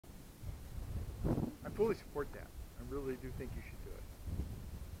fully support that. I really do think you should do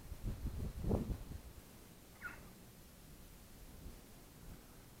it.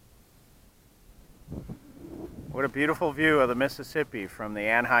 What a beautiful view of the Mississippi from the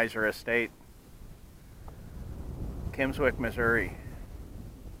Anheuser estate, Kimmswick, Missouri.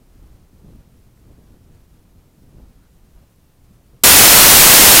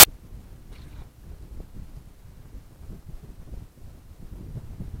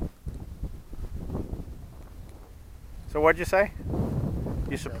 So what'd you say?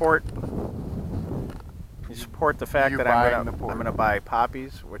 You support the fact that I'm gonna buy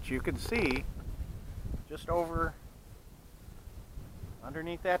poppies, which you can see just over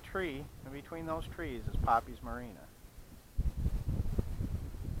underneath that tree, and between those trees is Poppies Marina.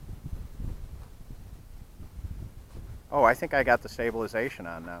 Oh, I think I got the stabilization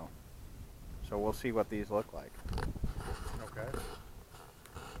on now. So we'll see what these look like. Okay.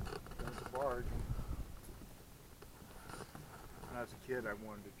 There's the barge. When I was a kid, I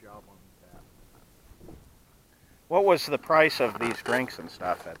wanted a job on that. What was the price of these drinks and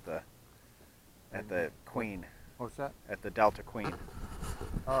stuff at the Queen? What's that? At the Delta Queen.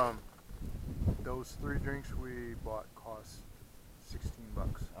 Those 3 drinks we bought cost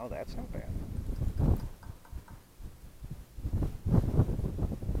 $16. Oh, that's not bad.